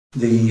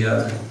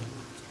The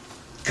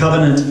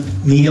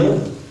covenant meal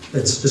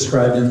that's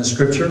described in the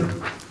scripture.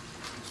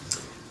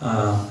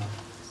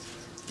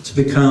 It's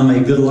become a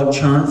good luck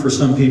charm for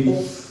some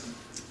people.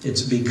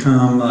 It's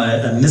become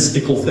a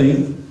mystical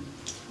thing.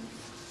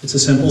 It's a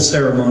simple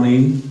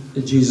ceremony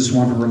that Jesus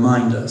wanted to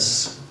remind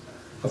us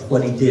of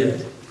what he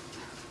did.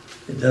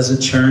 It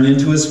doesn't turn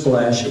into his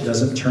flesh. It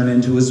doesn't turn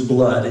into his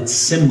blood. It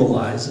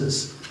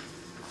symbolizes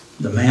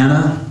the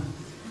manna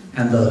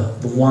and the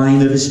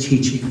wine of his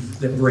teaching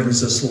that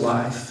brings us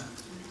life.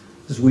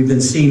 As we've been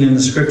seeing in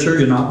the scripture,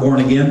 you're not born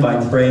again by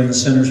praying the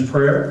sinner's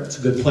prayer. It's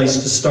a good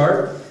place to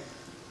start.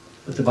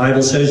 But the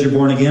Bible says you're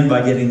born again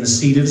by getting the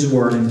seed of his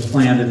word and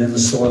planted in the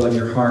soil of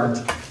your heart.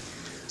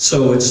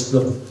 So it's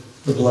the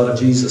blood of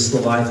Jesus,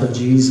 the life of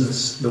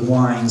Jesus, the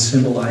wine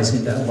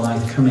symbolizing that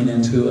life coming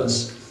into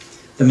us.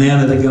 The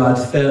manna that God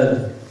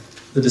fed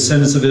the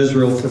descendants of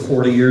Israel for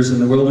 40 years in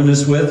the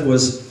wilderness with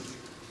was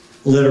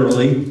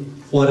literally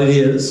what it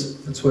is.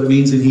 That's what it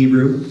means in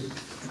Hebrew.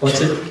 What's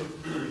it?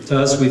 To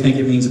us, we think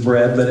it means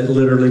bread, but it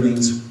literally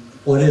means,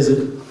 what is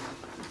it?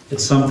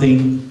 It's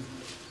something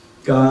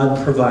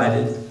God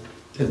provided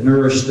to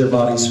nourish their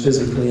bodies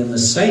physically in the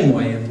same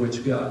way in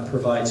which God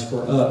provides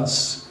for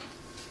us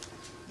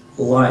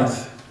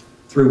life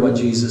through what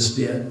Jesus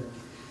did.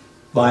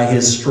 By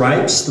his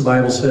stripes, the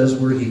Bible says,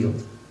 we're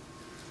healed.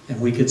 And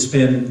we could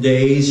spend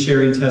days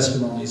sharing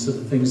testimonies of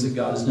the things that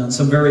God has done.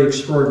 Some very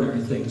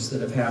extraordinary things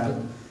that have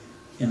happened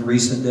in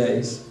recent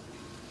days.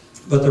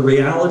 But the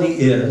reality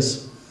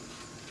is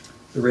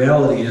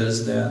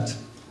that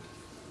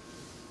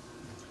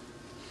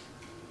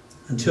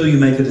until you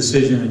make a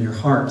decision in your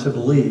heart to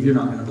believe, you're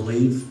not going to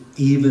believe,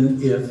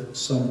 even if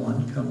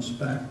someone comes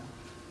back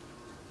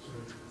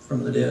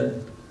from the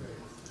dead.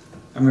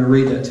 I'm going to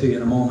read that to you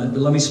in a moment,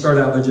 but let me start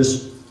out by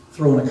just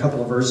throwing a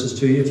couple of verses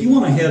to you. If you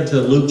want to head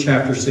to Luke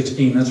chapter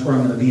 16, that's where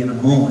I'm going to be in a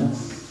moment.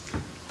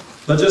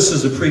 But just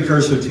as a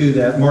precursor to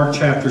that, Mark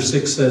chapter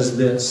 6 says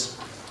this.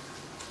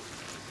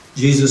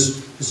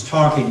 Jesus is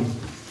talking,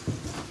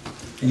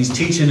 and he's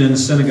teaching in a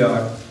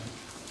synagogue.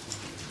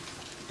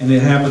 And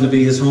it happened to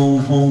be his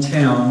own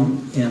hometown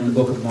in the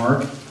book of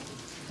Mark.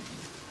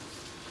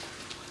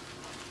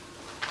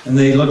 And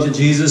they looked at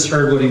Jesus,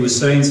 heard what he was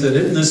saying, said,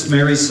 "Isn't this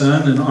Mary's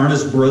son? And aren't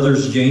his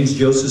brothers James,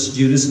 Joseph,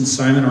 Judas, and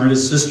Simon? Aren't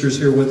his sisters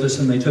here with us?"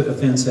 And they took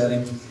offense at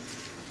him.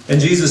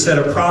 And Jesus said,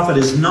 "A prophet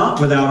is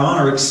not without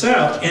honor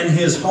except in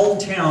his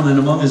hometown and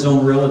among his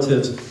own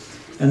relatives."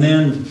 And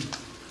then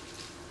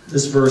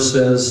this verse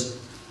says,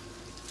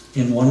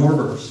 in one more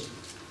verse,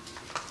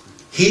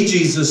 "He,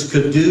 Jesus,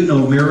 could do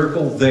no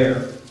miracle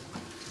there,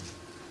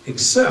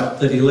 except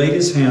that he laid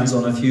his hands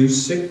on a few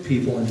sick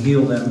people and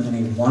healed them, and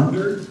he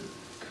wondered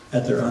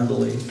at their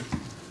unbelief."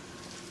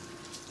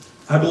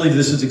 I believe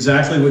this is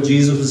exactly what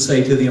Jesus would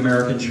say to the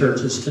American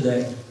churches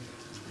today.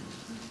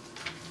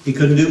 He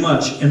couldn't do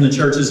much in the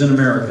churches in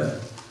America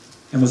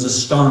and was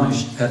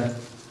astonished at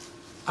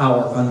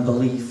our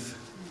unbelief.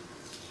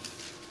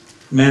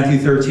 In Matthew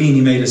 13, he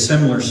made a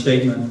similar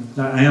statement.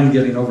 Now, I am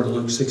getting over to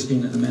Luke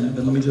 16 in a minute,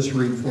 but let me just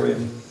read for you.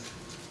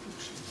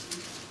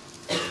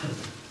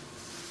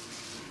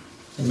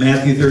 In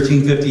Matthew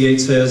 13:58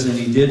 says, "And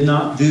he did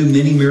not do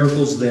many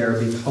miracles there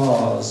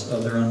because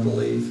of their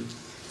unbelief."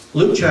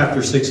 Luke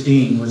chapter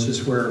 16, which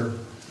is where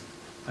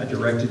I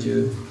directed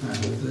you. I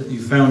hope that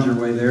you found your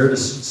way there to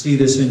see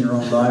this in your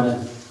own Bible.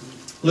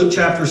 Luke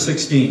chapter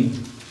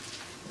 16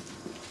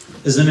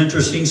 is an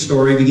interesting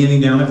story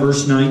beginning down at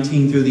verse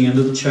 19 through the end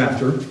of the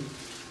chapter.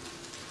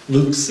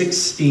 Luke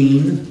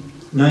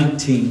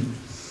 16:19.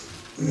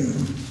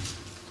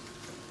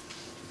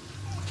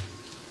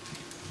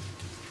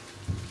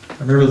 I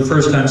remember the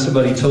first time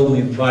somebody told me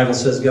the Bible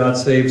says God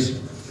saves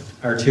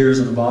our tears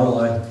in a bottle,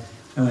 I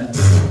went,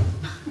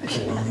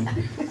 baloney.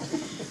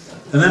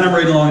 And then I'm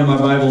reading along in my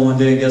Bible one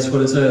day, and guess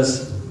what it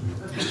says?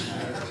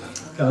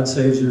 God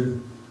saves your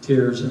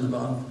tears in a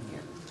bottle.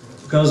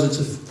 Because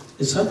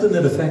it's something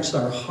that affects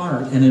our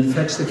heart, and it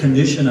affects the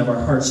condition of our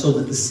heart, so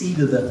that the seed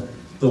of the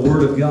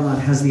Word of God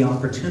has the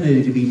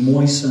opportunity to be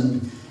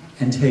moistened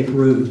and take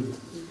root,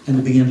 and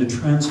to begin to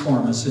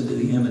transform us into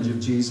the image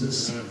of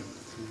Jesus.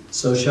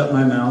 So shut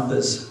my mouth,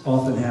 as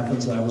often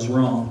happens, I was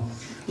wrong.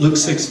 Luke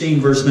 16,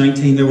 verse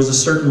 19, "There was a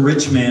certain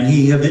rich man.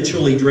 He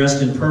habitually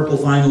dressed in purple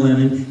fine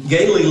linen,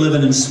 gaily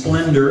living in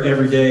splendor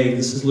every day."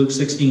 This is Luke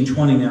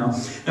 16:20 now.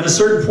 "And a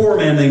certain poor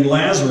man named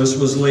Lazarus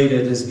was laid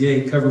at his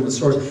gate, covered with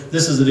sores."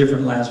 This is a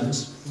different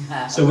Lazarus.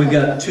 So we've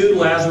got two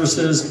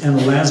Lazaruses and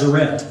a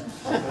Lazarette.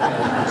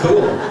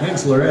 Cool.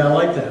 Thanks, Larry. I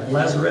like that.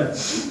 Lazarette.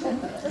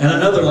 And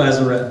another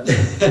Lazarette.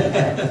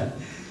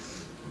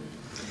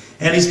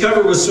 "And he's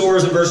covered with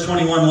sores," in verse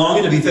 21,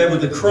 "longing to be fed with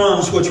the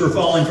crumbs which were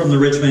falling from the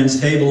rich man's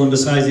table, and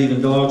besides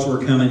even dogs were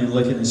coming and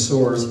licking his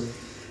sores.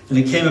 And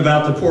it came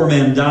about the poor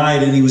man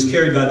died, and he was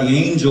carried by the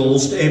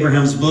angels to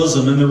Abraham's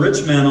bosom, and the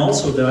rich man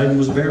also died and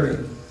was buried.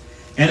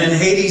 And in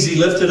Hades he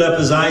lifted up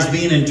his eyes,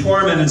 being in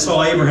torment, and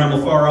saw Abraham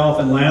afar off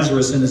and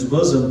Lazarus in his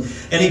bosom.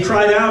 And he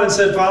cried out and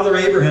said, Father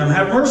Abraham,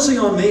 have mercy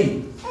on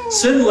me.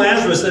 Send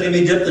Lazarus that he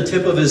may dip the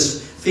tip of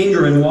his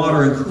finger in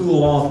water and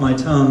cool off my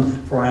tongue,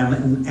 for I am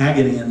in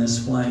agony in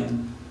this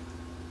flame.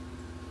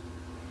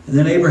 And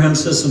then Abraham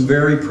says some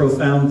very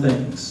profound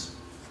things.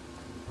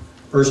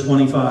 Verse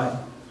 25,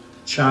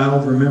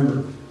 child,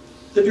 remember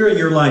that during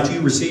your life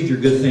you received your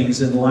good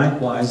things, and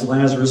likewise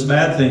Lazarus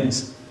bad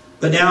things.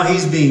 But now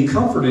he's being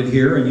comforted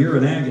here, and you're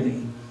in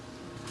agony.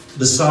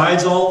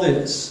 Besides all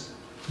this,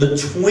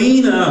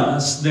 between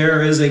us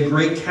there is a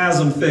great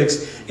chasm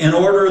fixed, in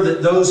order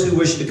that those who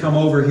wish to come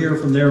over here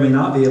from there may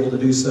not be able to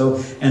do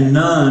so, and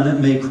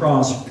none may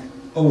cross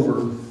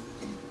over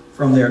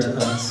from there to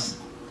us.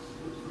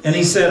 And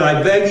he said,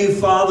 I beg you,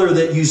 Father,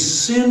 that you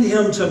send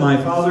him to my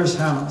father's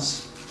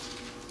house.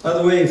 By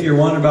the way, if you're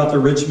wondering about the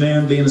rich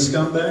man being a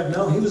scumbag,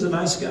 no, he was a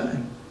nice guy.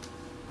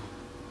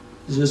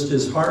 It's just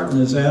his heart and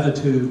his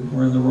attitude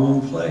were in the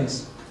wrong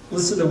place.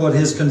 Listen to what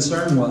his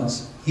concern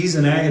was. He's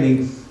in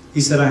agony. He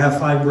said, I have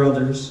 5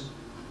 brothers,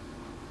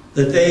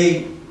 that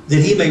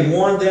he may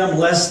warn them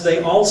lest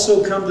they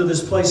also come to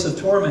this place of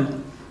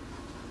torment.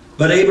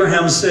 But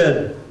Abraham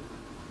said,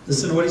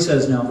 listen to what he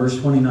says now, verse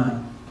 29.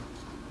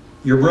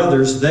 Your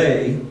brothers,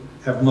 they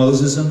have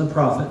Moses and the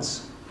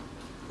prophets.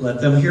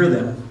 Let them hear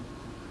them.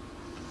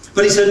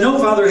 But he said, no,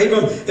 Father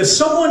Abraham, if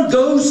someone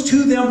goes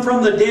to them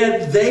from the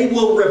dead, they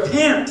will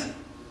repent.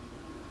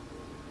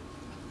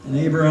 And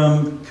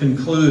Abraham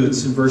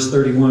concludes in verse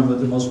 31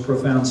 with the most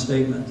profound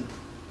statement.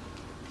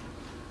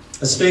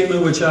 A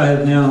statement which I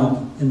have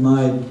now, in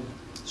my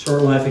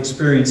short life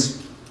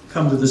experience,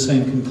 come to the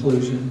same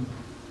conclusion.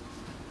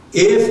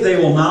 If they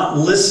will not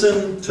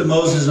listen to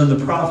Moses and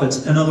the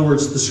prophets, in other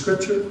words, the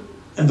Scripture,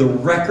 and the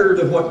record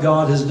of what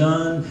God has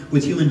done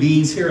with human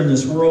beings here in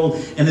this world,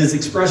 and His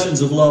expressions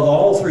of love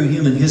all through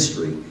human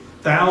history.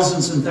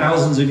 Thousands and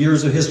thousands of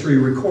years of history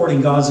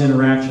recording God's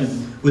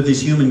interaction with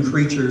these human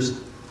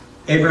creatures.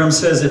 Abraham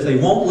says if they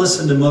won't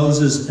listen to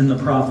Moses and the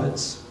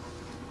prophets,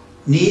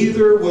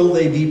 neither will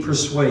they be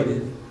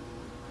persuaded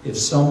if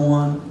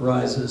someone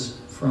rises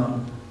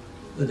from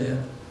the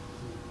dead.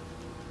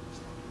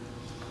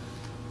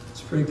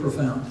 It's pretty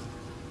profound.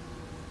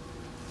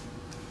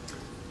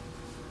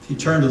 You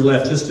turn to the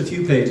left just a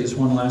few pages,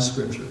 one last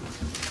scripture.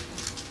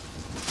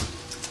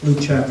 Luke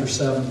chapter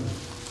 7.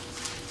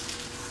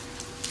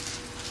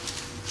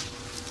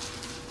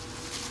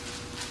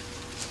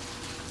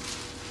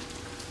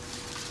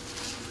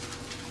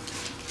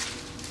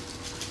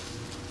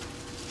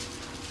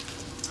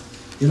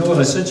 You know what?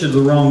 I sent you to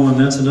the wrong one.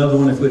 That's another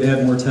one. If we'd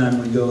had more time,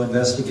 we'd go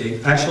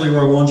investigate. Actually,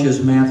 where I want you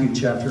is Matthew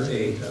chapter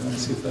 8. Let me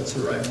see if that's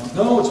the right one.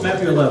 No, it's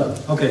Matthew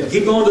 11. Okay,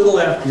 keep going to the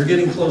left. You're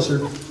getting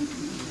closer.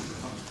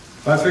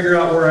 If I figure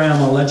out where I am,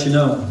 I'll let you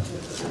know.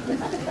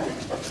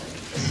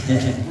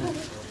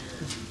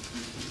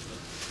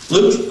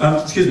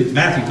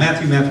 Matthew.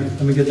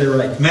 Let me get that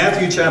right.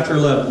 Matthew chapter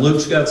 11.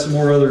 Luke's got some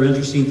more other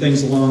interesting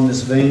things along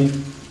this vein.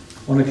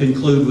 I want to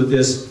conclude with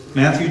this.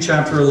 Matthew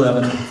chapter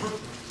 11.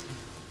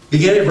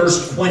 Begin at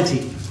verse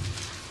 20.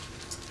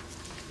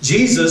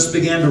 Jesus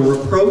began to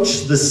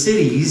reproach the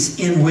cities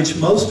in which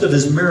most of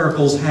His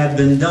miracles had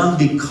been done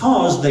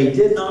because they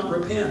did not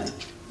repent.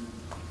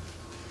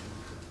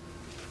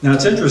 Now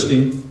it's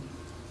interesting,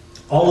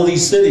 all of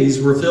these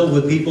cities were filled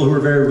with people who were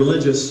very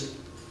religious,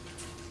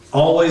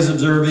 always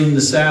observing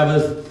the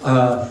Sabbath,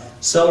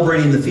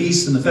 celebrating the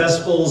feasts and the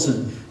festivals,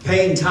 and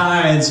paying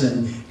tithes,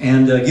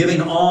 and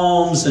giving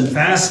alms, and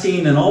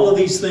fasting, and all of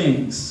these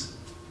things.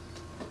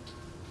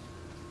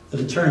 But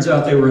it turns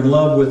out they were in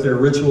love with their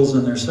rituals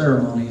and their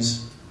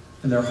ceremonies,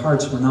 and their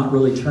hearts were not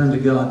really turned to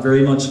God,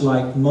 very much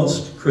like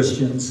most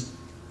Christians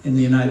in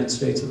the United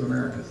States of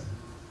America.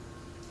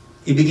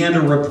 He began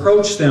to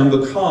reproach them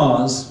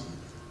because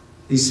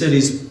these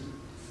cities,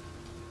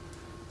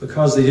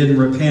 because they didn't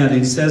repent.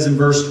 He says in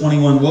verse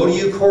 21, woe to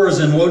you,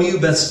 Chorazin, woe to you,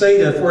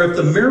 Bethsaida, for if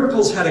the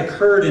miracles had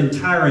occurred in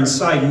Tyre and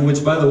Sidon,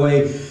 which, by the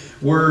way,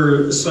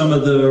 were some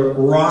of the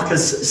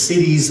raucous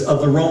cities of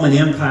the Roman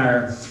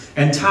Empire,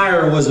 and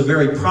Tyre was a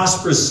very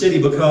prosperous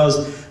city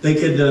because they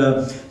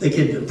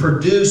could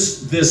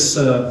produce this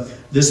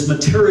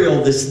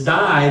material, this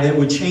dye that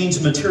would change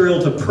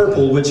material to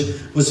purple, which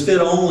was fit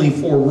only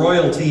for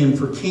royalty and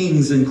for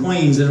kings and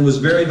queens, and it was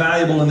very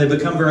valuable, and they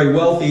become very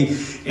wealthy,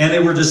 and they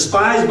were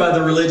despised by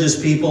the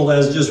religious people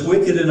as just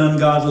wicked and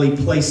ungodly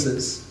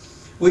places.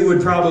 We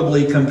would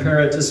probably compare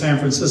it to San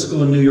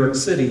Francisco and New York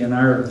City in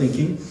our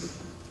thinking.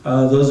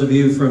 Those of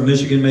you from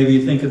Michigan, maybe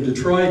you think of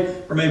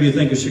Detroit, or maybe you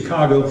think of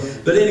Chicago.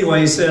 But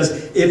anyway, he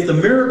says, if the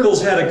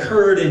miracles had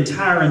occurred in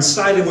Tyre and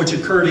Sidon, which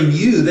occurred in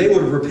you, they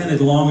would have repented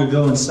long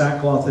ago in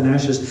sackcloth and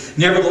ashes.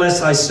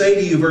 Nevertheless, I say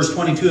to you, verse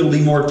 22, it'll be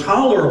more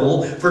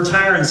tolerable for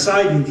Tyre and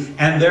Sidon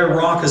and their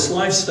raucous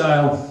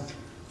lifestyle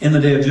in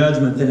the day of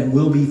judgment than it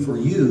will be for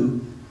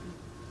you,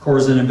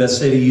 Chorazin and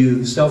Bethsaida,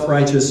 you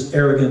self-righteous,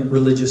 arrogant,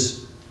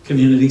 religious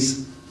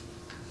communities.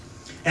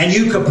 And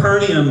you,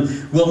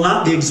 Capernaum, will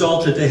not be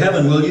exalted to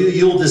heaven, will you?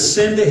 You'll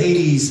descend to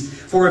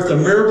Hades. For if the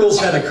miracles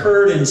had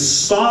occurred in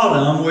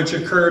Sodom, which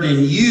occurred in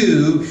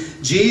you,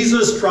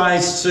 Jesus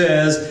Christ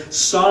says,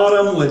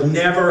 Sodom would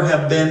never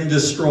have been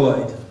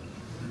destroyed.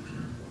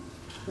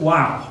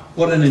 Wow,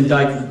 what an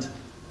indictment.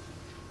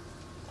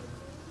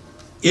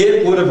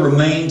 it would have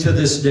remained to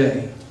this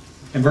day.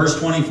 In verse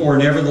 24,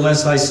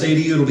 nevertheless I say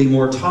to you, it will be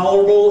more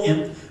tolerable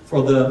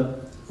for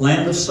the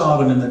land of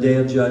Sodom in the day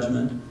of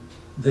judgment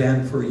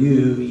than for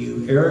you,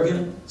 you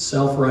arrogant,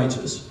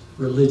 self-righteous,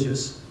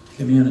 religious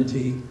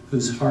community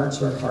whose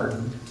hearts are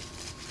hardened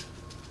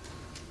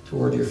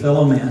toward your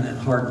fellow man and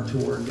hardened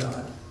toward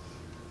God.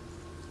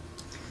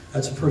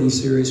 That's a pretty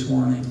serious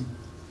warning.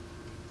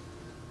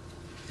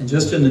 And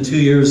just in the 2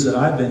 years that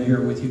I've been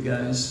here with you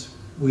guys,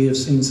 we have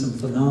seen some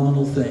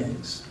phenomenal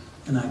things.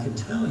 And I can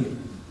tell you,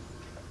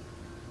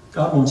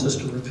 God wants us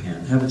to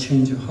repent, have a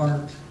change of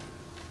heart,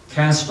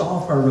 cast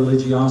off our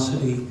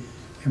religiosity,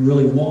 and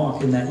really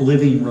walk in that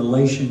living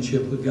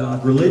relationship with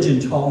God. Religion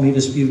taught me to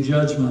spew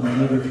judgment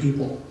on other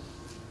people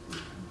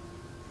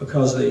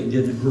because they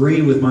didn't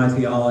agree with my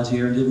theology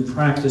or didn't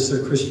practice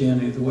their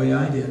Christianity the way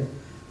I did.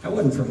 That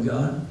wasn't from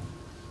God.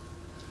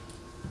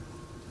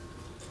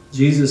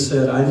 Jesus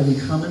said, I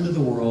didn't come into the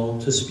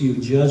world to spew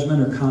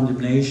judgment or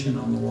condemnation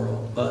on the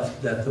world,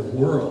 but that the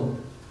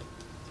world,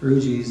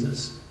 through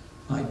Jesus,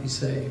 might be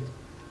saved.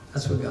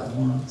 That's what God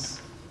wants.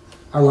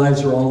 Our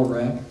lives are all a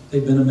wreck.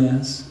 They've been a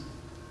mess.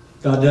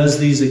 God does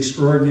these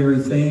extraordinary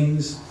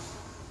things.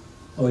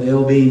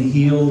 Odell being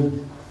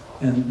healed,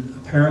 and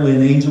apparently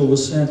an angel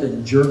was sent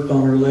and jerked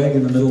on her leg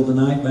in the middle of the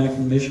night back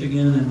in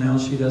Michigan, and now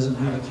she doesn't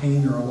have a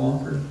cane or a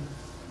walker.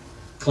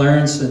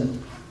 Clarence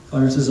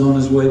is on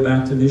his way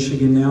back to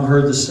Michigan now,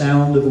 heard the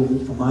sound of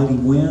a mighty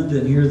wind,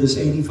 and here this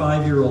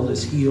 85-year-old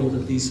is healed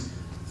of these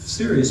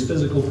serious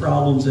physical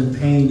problems and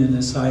pain in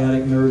his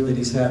sciatic nerve that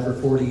he's had for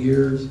 40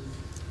 years.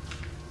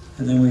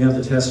 And then we have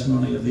the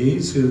testimony of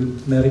these who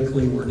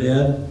medically were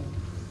dead,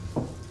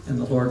 and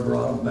the Lord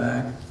brought them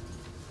back.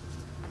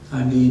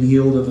 I'm being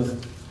healed of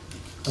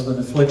an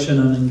affliction,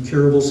 an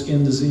incurable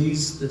skin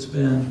disease that's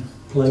been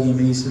plaguing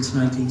me since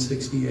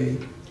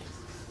 1968.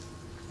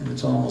 And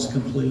it's almost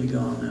completely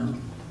gone now.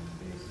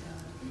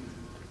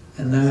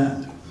 And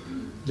that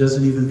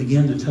doesn't even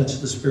begin to touch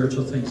the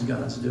spiritual things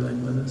God's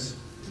doing with us.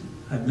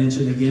 I've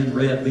mentioned again,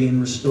 Red being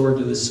restored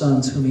to his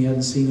sons whom he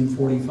hadn't seen in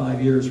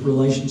 45 years,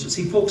 relationships.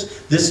 See,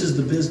 folks, this is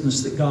the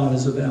business that God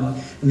is about.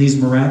 And these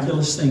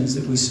miraculous things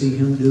that we see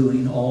him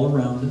doing all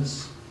around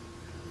us.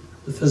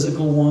 The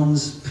physical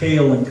ones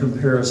pale in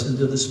comparison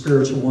to the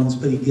spiritual ones,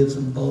 but he gives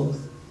them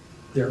both.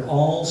 They're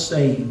all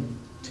saying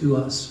to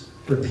us,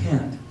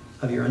 repent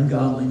of your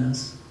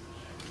ungodliness.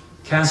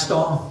 Cast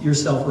off your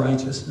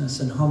self-righteousness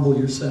and humble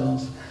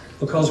yourselves.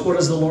 Because what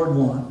does the Lord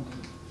want?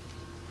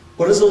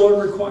 What does the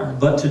Lord require?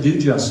 But to do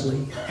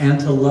justly, and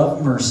to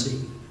love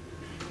mercy,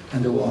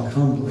 and to walk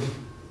humbly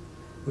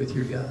with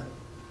your God.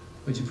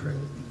 Would you pray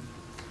with me?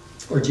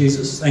 Lord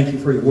Jesus, thank you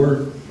for your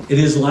word. It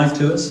is life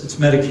to us. It's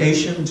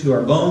medication to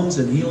our bones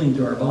and healing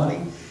to our body.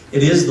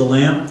 It is the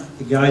lamp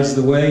that guides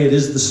the way. It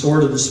is the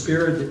sword of the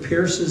Spirit that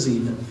pierces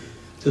even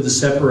to the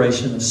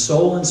separation of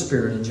soul and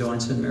spirit and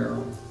joints and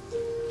marrow.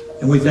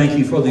 And we thank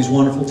you for these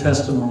wonderful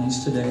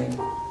testimonies today.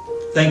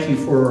 Thank you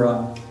for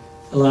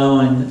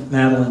allowing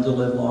Madeline to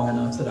live long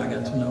enough that I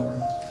got to know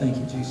her. Thank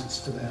you,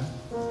 Jesus, for that.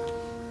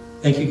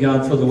 Thank you,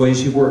 God, for the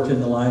ways you've worked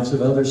in the lives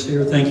of others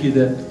here. Thank you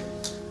that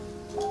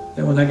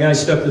when that guy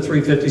stepped to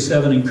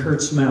 357 in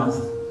Kurt's mouth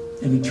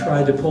and he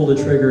tried to pull the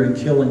trigger and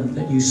kill him,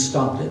 that you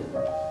stopped it.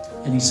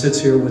 And he sits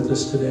here with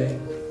us today.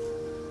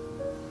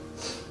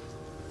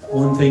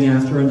 One thing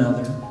after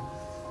another,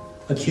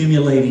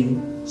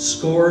 accumulating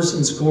scores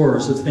and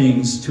scores of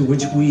things to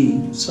which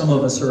some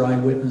of us are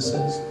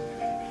eyewitnesses.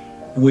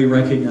 And we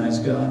recognize,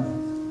 God,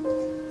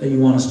 that you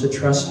want us to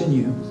trust in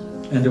you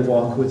and to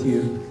walk with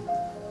you.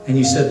 And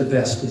you said the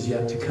best is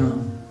yet to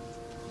come.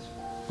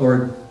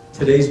 Lord,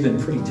 today's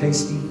been pretty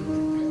tasty.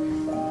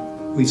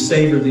 We've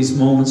savored these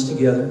moments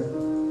together.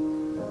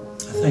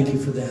 I thank you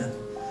for that.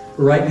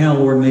 But right now,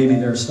 Lord, maybe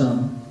there are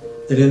some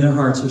that in their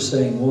hearts are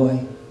saying,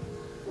 boy,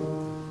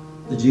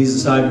 the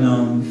Jesus I've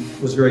known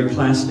was very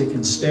plastic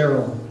and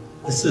sterile.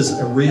 This is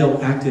a real,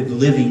 active,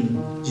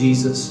 living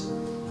Jesus.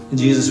 And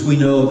Jesus, we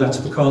know that's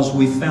because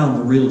we found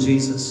the real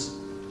Jesus.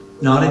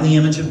 Not in the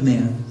image of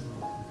man,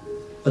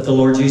 but the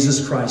Lord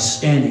Jesus Christ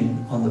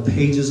standing on the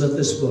pages of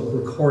this book,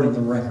 recording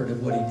the record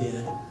of what he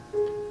did.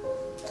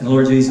 And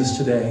Lord Jesus,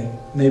 today,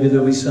 maybe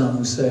there'll be some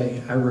who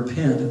say, I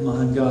repent of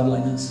my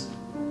ungodliness.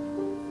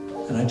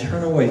 And I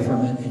turn away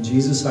from it. And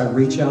Jesus, I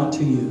reach out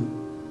to you.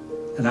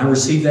 And I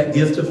receive that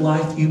gift of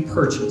life you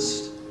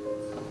purchased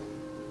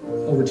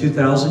over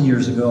 2,000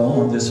 years ago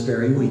on this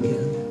very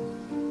weekend.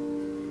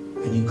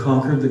 And you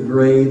conquered the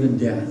grave and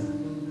death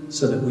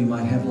so that we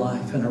might have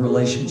life and a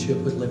relationship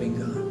with living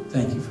God.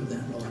 Thank you for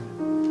that, Lord.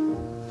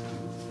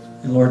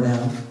 And Lord,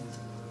 now,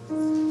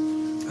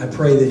 I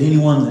pray that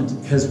anyone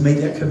that has made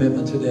that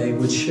commitment today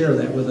would share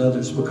that with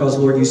others. Because,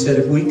 Lord, you said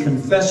if we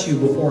confess you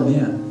before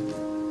men,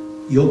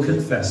 you'll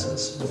confess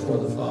us before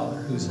the Father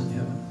who's in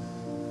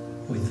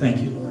heaven. We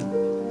thank you,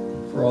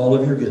 Lord, for all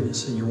of your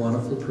goodness and your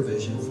wonderful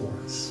provision for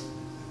us.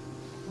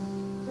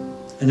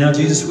 And now,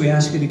 Jesus, we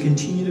ask you to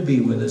continue to be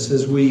with us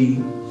as we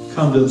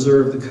come to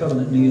observe the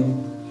covenant meal.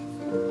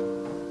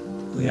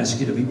 We ask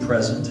you to be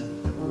present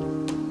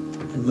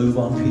and move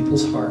on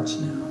people's hearts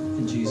now.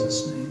 in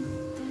Jesus'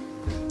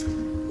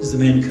 name. As the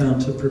men come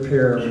to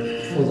prepare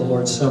for the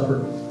Lord's Supper,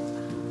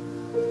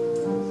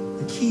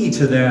 the key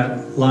to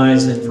that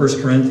lies in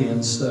 1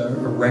 Corinthians, a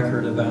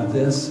record about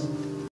this.